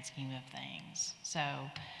in the grand scheme of things. So,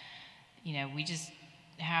 you know, we just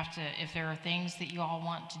have to, if there are things that you all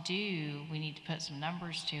want to do, we need to put some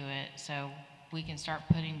numbers to it so we can start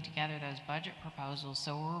putting together those budget proposals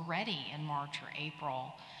so we're ready in March or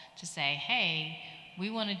April to say, hey, we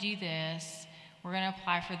want to do this, we're going to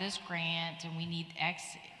apply for this grant and we need X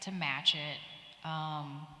to match it.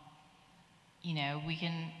 You know, we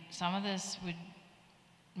can, some of this would,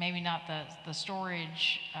 maybe not the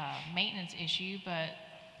storage maintenance issue, but,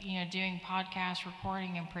 you know, doing podcast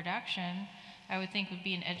recording and production, I would think would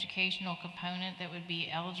be an educational component that would be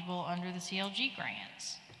eligible under the CLG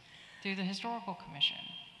grants through the Historical Commission.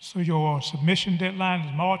 So your submission deadline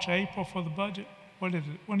is March, April for the budget? What is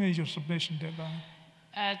it? When is your submission deadline?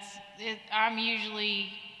 I'm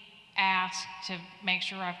usually asked to make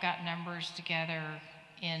sure I've got numbers together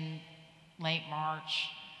in late March,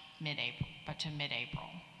 mid-April, but to mid-April.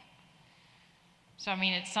 So, I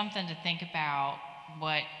mean, it's something to think about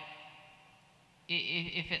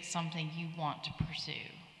if it's something you want to pursue.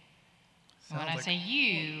 And when I say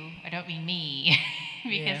you, I don't mean me,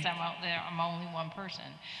 because I'm only one person.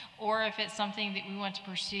 Or if it's something that we want to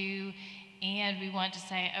pursue and we want to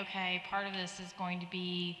say, okay, part of this is going to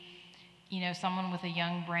be, someone with a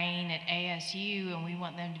young brain at ASU, and we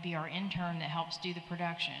want them to be our intern that helps do the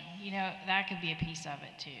production. That could be a piece of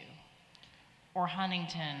it too. Or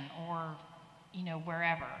Huntington, or,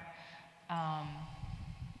 wherever.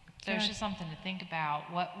 So it's just something to think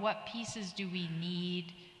about. What pieces do we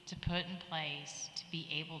need to put in place to be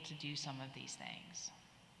able to do some of these things?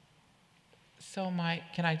 So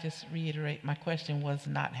can I just reiterate, my question was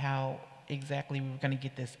not how exactly we were going to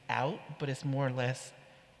get this out, but it's more or less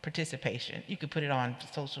participation. You could put it on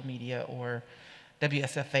social media or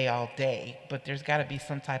WSFA all day, but there's got to be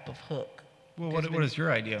some type of hook. Well, what is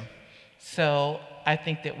your idea? So I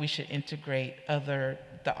think that we should integrate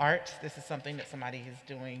the arts. This is something that somebody is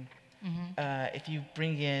doing. Mm-hmm. If you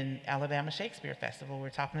bring in Alabama Shakespeare Festival, we're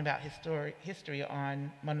talking about history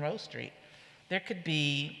on Monroe Street. There could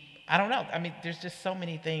be, I don't know, I mean, there's just so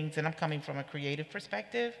many things, and I'm coming from a creative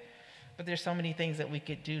perspective, but there's so many things that we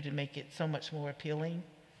could do to make it so much more appealing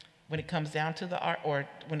when it comes down to the art, or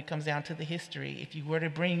when it comes down to the history. If you were to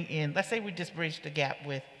bring in, let's say we just bridged the gap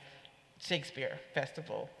with Shakespeare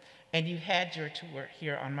Festival, and you had your tour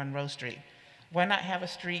here on Monroe Street, why not have a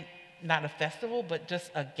street, not a festival, but just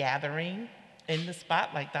a gathering in the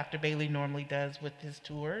spot like Dr. Bailey normally does with his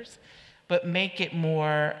tours, but make it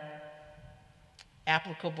more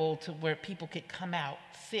applicable to where people could come out,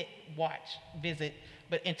 sit, watch, visit,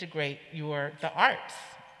 but integrate the arts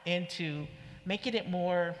into making it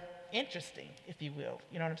more interesting, if you will.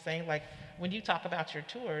 You know what I'm saying? Like when you talk about your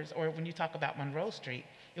tours, or when you talk about Monroe Street,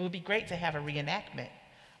 it would be great to have a reenactment,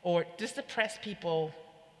 or just to press people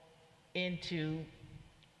into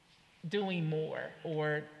doing more,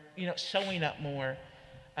 or showing up more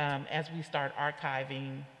as we start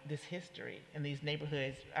archiving this history in these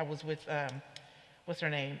neighborhoods. I was with what's her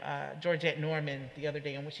name, Georgette Norman, the other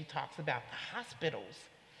day, in which she talks about the hospitals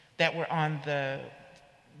that were on the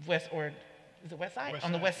west, or is it west side?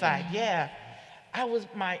 On the west side, yeah.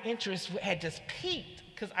 My interest had just peaked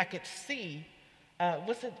because I could see,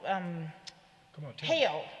 what's it? Come on,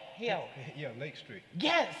 Hale. Yeah, Lake Street.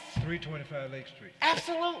 Yes. 325 Lake Street.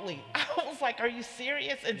 Absolutely. I was like, are you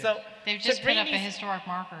serious? And yes. So they've just put up a historic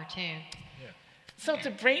marker too. Yeah. So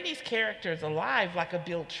to bring these characters alive, like a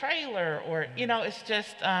Bill Trailer, or it's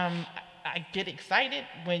just I get excited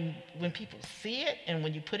when people see it and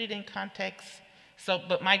when you put it in context. So,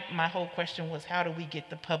 but my whole question was, how do we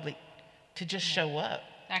get the public to just show up?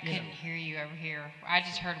 I couldn't hear you over here. I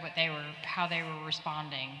just heard how they were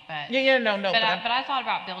responding. But no. But I thought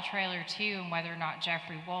about Bill Trailer too, and whether or not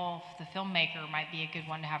Jeffrey Wolf, the filmmaker, might be a good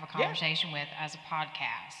one to have a conversation with as a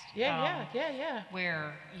podcast. Yeah.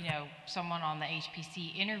 Where someone on the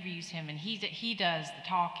HPC interviews him, and he does the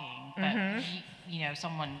talking, but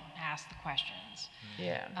someone asks the questions.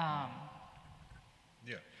 Yeah.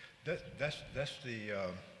 That's the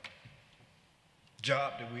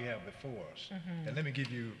job that we have before us. Mm-hmm. And let me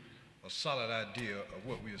give you a solid idea of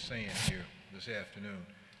what we are saying here this afternoon.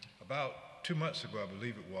 About 2 months ago, I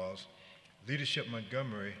believe it was, Leadership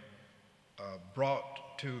Montgomery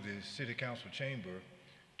brought to the City Council chamber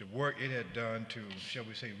the work it had done to, shall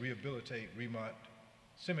we say, rehabilitate Remont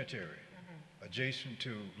Cemetery, adjacent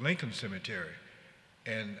to Lincoln Cemetery.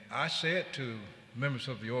 And I said to members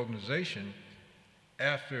of the organization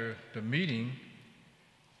after the meeting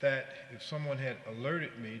that if someone had alerted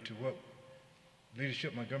me to what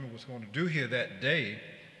Leadership Montgomery was going to do here that day,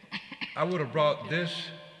 I would have brought this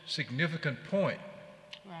significant point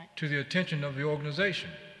to the attention of the organization.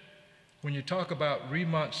 When you talk about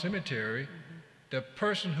Remont Cemetery, the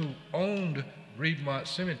person who owned Remont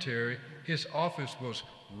Cemetery, his office was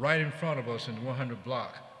right in front of us in the 100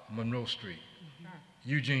 block, Monroe Street,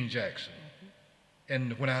 Eugene Jackson.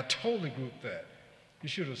 And when I told the group that, you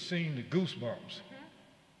should have seen the goosebumps.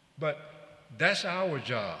 But that's our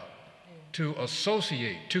job, to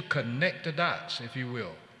associate, to connect the dots, if you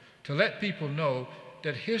will, to let people know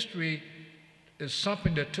that history is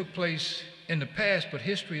something that took place in the past, but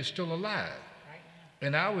history is still alive.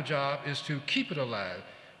 And our job is to keep it alive,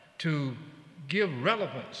 to give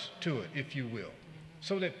relevance to it, if you will,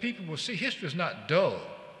 so that people will see history is not dull.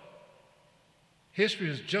 History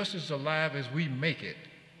is just as alive as we make it.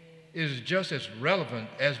 is just as relevant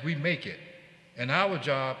as we make it. And our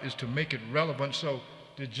job is to make it relevant so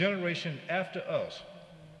the generation after us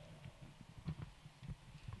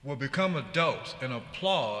will become adults and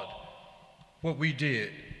applaud what we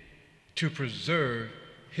did to preserve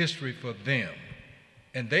history for them.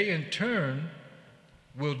 And they, in turn,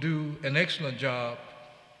 will do an excellent job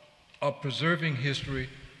of preserving history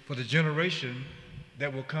for the generation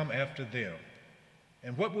that will come after them.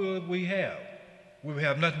 And what will we have? We will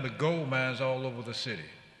have nothing but gold mines all over the city,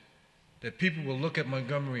 that people will look at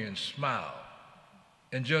Montgomery and smile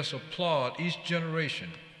and just applaud each generation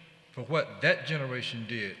for what that generation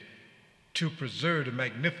did to preserve the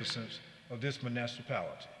magnificence of this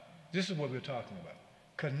municipality. This is what we're talking about,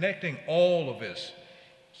 connecting all of this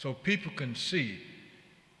so people can see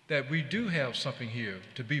that we do have something here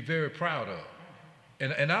to be very proud of.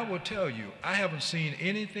 And I will tell you, I haven't seen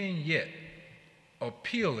anything yet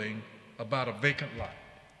appealing about a vacant lot.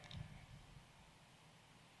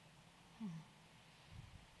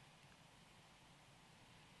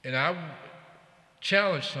 And I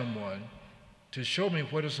challenge someone to show me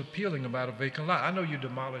what is appealing about a vacant lot. I know you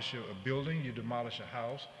demolish a building, you demolish a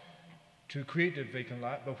house to create that vacant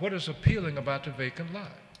lot, but what is appealing about the vacant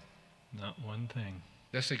lot? Not one thing.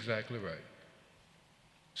 That's exactly right.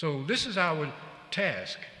 So this is our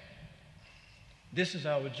task. This is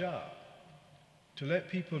our job, to let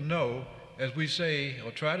people know, as we say,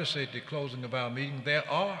 or try to say at the closing of our meeting, there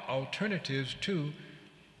are alternatives to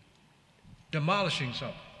demolishing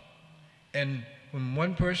something. And when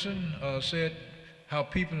one person said how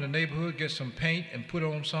people in the neighborhood get some paint and put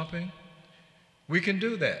on something, we can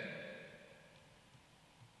do that.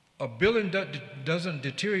 A building doesn't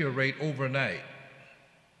deteriorate overnight.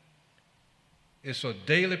 It's a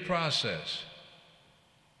daily process.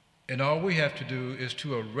 And all we have to do is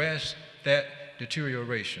to arrest that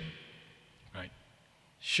deterioration. Right.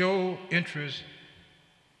 Show interest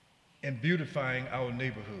in beautifying our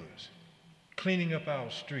neighborhoods, cleaning up our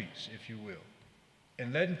streets, if you will,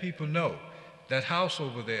 and letting people know that house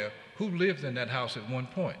over there, who lived in that house at one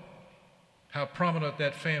point, how prominent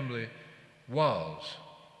that family was.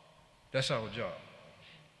 That's our job.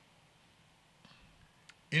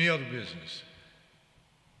 Any other business?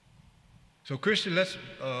 So, Christy, let's,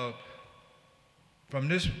 from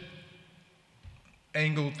this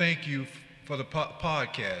angle, thank you for the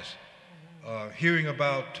podcast. Hearing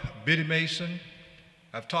about Biddy Mason,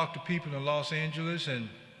 I've talked to people in Los Angeles, and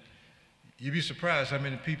you'd be surprised how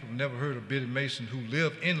many people have never heard of Biddy Mason who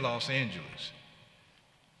live in Los Angeles.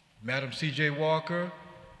 Madam C.J. Walker,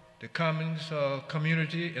 the Cummings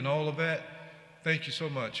community, and all of that, thank you so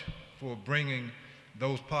much for bringing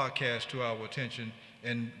those podcasts to our attention,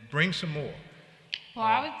 and bring some more.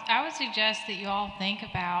 Well, I would suggest that you all think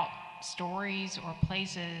about stories or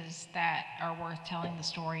places that are worth telling the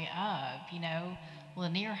story of. You know,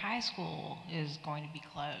 Lanier High School is going to be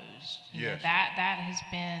closed. You know, that has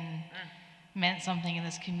been meant something in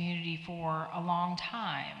this community for a long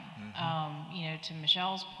time. You know, to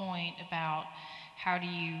Michelle's point about how do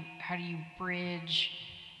you bridge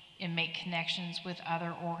and make connections with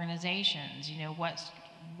other organizations? You know,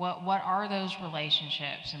 what are those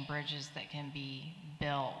relationships and bridges that can be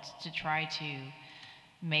built to try to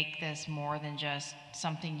make this more than just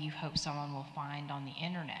something you hope someone will find on the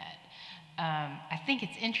internet? I think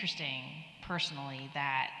it's interesting, personally,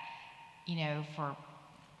 that, you know,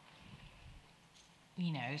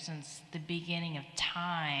 since the beginning of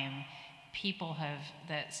time,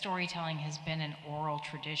 that storytelling has been an oral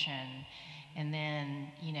tradition, and then,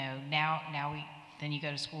 you know, then you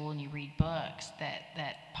go to school and you read books,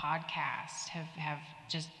 that podcasts have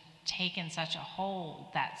just taken such a hold,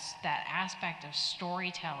 that aspect of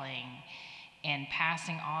storytelling and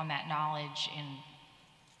passing on that knowledge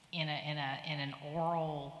in an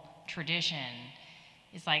oral tradition.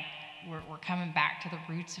 It's like we're coming back to the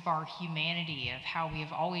roots of our humanity, of how we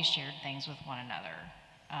have always shared things with one another.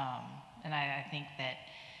 And I think that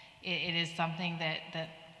it is something that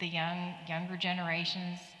the younger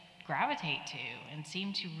generations gravitate to and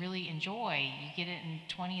seem to really enjoy. You get it in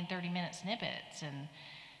 20 and 30-minute snippets, and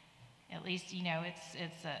at least, you know,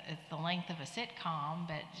 it's the length of a sitcom,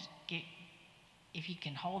 but if you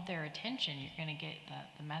can hold their attention, you're going to get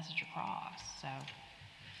the message across. So.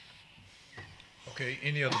 Okay,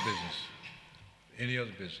 any other business? Any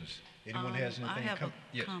other business? Anyone has anything? I have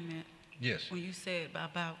a comment. Yes. When you said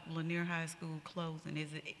about Lanier High School closing,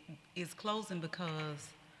 is closing because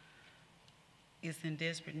it's in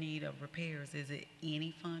desperate need of repairs? Is it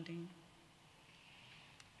any funding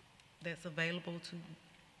that's available to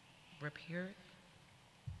repair it?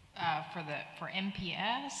 For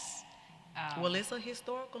MPS, Well, it's a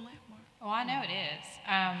historical landmark. Oh, I know it is.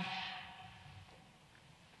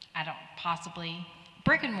 I don't possibly,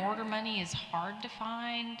 brick and mortar money is hard to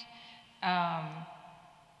find.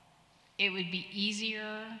 It would be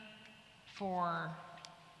easier for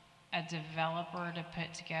a developer to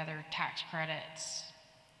put together tax credits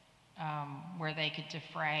where they could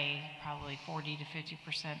defray probably 40 to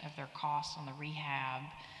 50% of their costs on the rehab,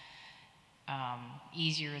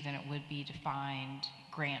 easier than it would be to find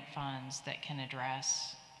grant funds that can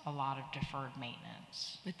address a lot of deferred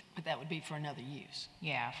maintenance. But that would be for another use.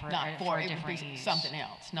 Yeah, for Not a for, it would different be use. something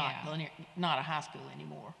else, not Yeah. linear, not a high school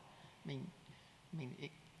anymore. I mean,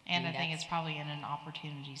 And I think that's- it's probably in an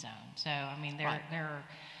opportunity zone. So, I mean, Right.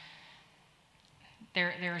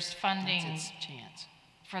 there's funding That's its chance.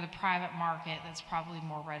 for the private market that's probably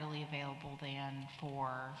more readily available than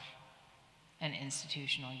for an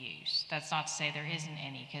institutional use. That's not to say there isn't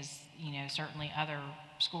any, because, you know, certainly other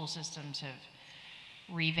school systems have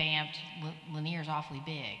revamped. Lanier's awfully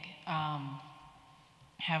big.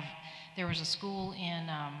 There was a school in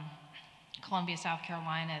Columbia, South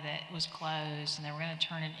Carolina that was closed, and they were going to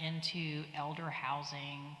turn it into elder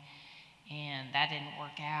housing, and that didn't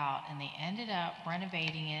work out, and they ended up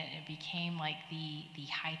renovating it. It became like the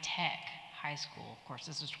high-tech high school. Of course,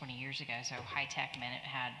 this was 20 years ago, so high-tech meant it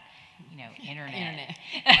had, you know, internet.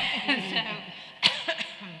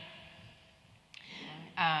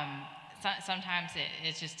 Sometimes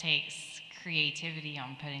it just takes creativity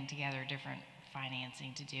on putting together different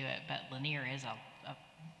financing to do it, but Lanier is a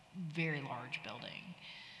very large building.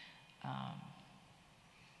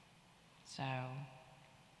 So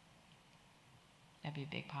that'd be a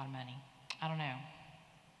big pot of money. I don't know.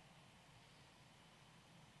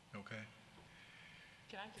 Okay.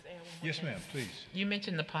 Can I just add one more Yes, thing? ma'am, please. You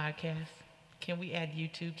mentioned the podcast. Can we add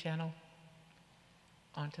YouTube channel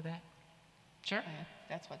onto that? Sure. Yeah,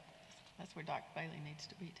 that's where Dr. Bailey needs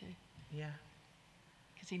to be too, Yeah,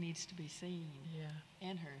 because he needs to be seen yeah.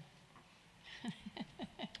 and heard.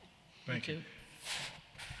 Thank you. YouTube.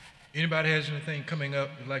 Anybody has anything coming up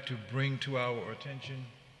you'd like to bring to our attention?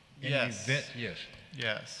 Any Yes. event? Yes.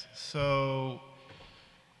 Yes. So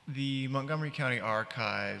the Montgomery County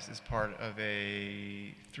Archives is part of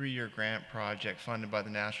a 3-year grant project funded by the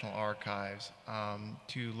National Archives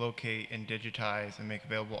to locate and digitize and make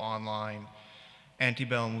available online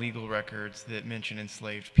antebellum legal records that mention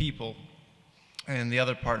enslaved people. And the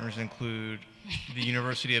other partners include the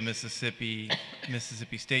University of Mississippi,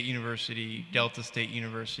 Mississippi State University, Delta State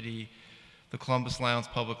University, the Columbus Lowndes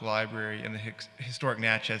Public Library, and the Historic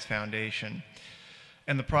Natchez Foundation.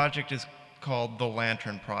 And the project is called the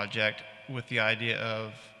Lantern Project, with the idea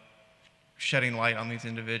of shedding light on these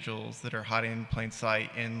individuals that are hiding in plain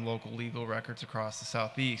sight in local legal records across the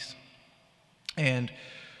Southeast. And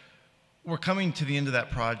we're coming to the end of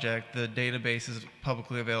that project. The database is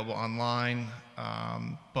publicly available online,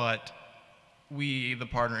 but we, the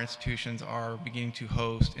partner institutions, are beginning to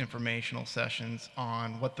host informational sessions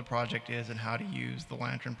on what the project is and how to use the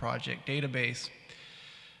Lantern Project database.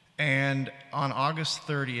 And on August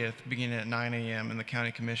 30th, beginning at 9 a.m. in the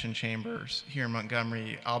County Commission chambers here in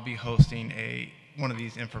Montgomery, I'll be hosting one of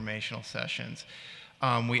these informational sessions.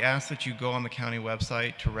 We ask that you go on the county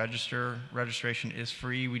website to register. Registration is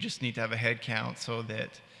free. We just need to have a head count so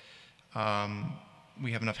that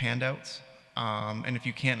we have enough handouts. And if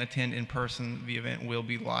you can't attend in person, the event will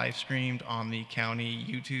be live streamed on the county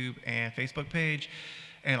YouTube and Facebook page.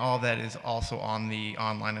 And all that is also on the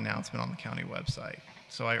online announcement on the county website.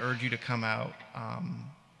 So I urge you to come out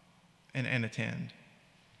and attend.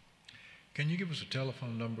 Can you give us a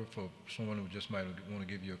telephone number for someone who just might want to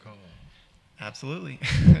give you a call? Absolutely.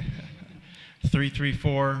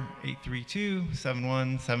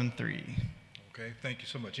 334-832-7173. Okay, thank you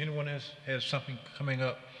so much. Anyone else has something coming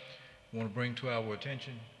up want to bring to our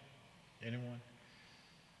attention? Anyone?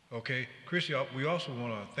 Okay, Chrissy, we also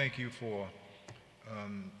want to thank you for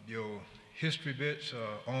your history bits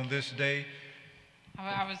on this day.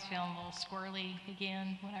 I was feeling a little squirrely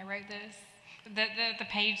again when I wrote this. The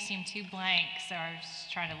page seemed too blank, so I was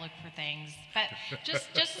just trying to look for things. But just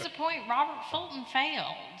as a point, Robert Fulton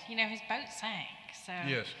failed. You know, his boat sank. So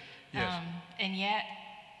Yes, yes. And yet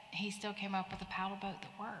he still came up with a paddleboat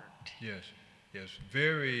that worked. Yes, yes.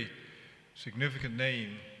 Very significant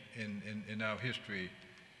name in our history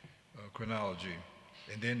chronology.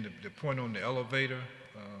 And then the point on the elevator.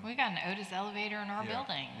 We got an Otis elevator in our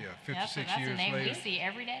building. Yeah, That's 56 a years name later. we see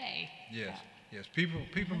every day. Yes, yes.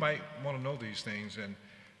 People might want to know these things, and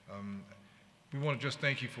we want to just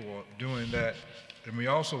thank you for doing that. And we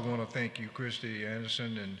also want to thank you, Christy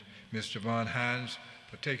Anderson and Ms. Javon Hines,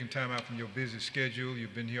 for taking time out from your busy schedule.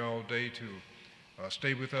 You've been here all day to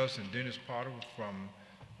stay with us, and Dennis Potter from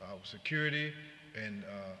security, and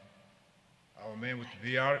our man with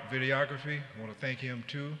the videography. I want to thank him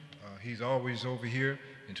too. He's always over here.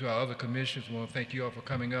 And to our other commissioners, I want to thank you all for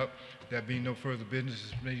coming up. There being no further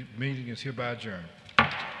business, this meeting is hereby adjourned.